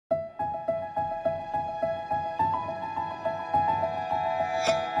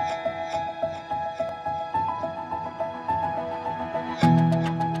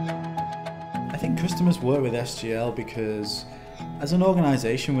customers work with SGL because as an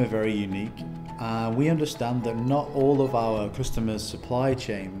organization we're very unique. We understand that not all of our customers' supply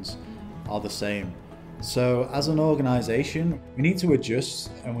chains are the same. So as an organization, we need to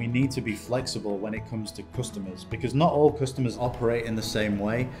adjust and we need to be flexible when it comes to customers, because not all customers operate in the same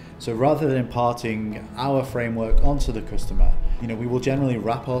way. So rather than imparting our framework onto the customer, we will generally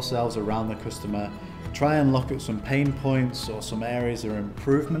wrap ourselves around the customer, try and look at some pain points or some areas of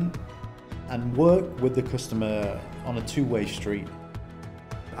improvement, and work with the customer on a two-way street.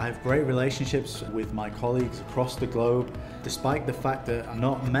 I have great relationships with my colleagues across the globe, despite the fact that I've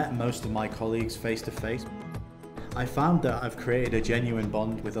not met most of my colleagues face to face. I found that I've created a genuine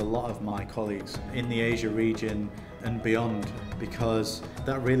bond with a lot of my colleagues in the Asia region and beyond, because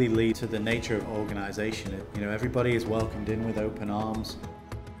that really leads to the nature of organization. Everybody is welcomed in with open arms.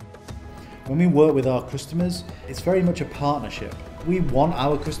 When we work with our customers, it's very much a partnership. We want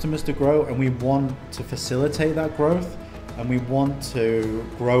our customers to grow and we want to facilitate that growth, and we want to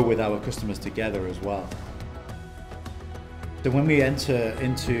grow with our customers together as well. So when we enter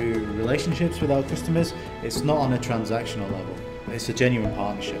into relationships with our customers, it's not on a transactional level, it's a genuine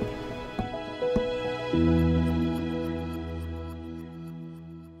partnership.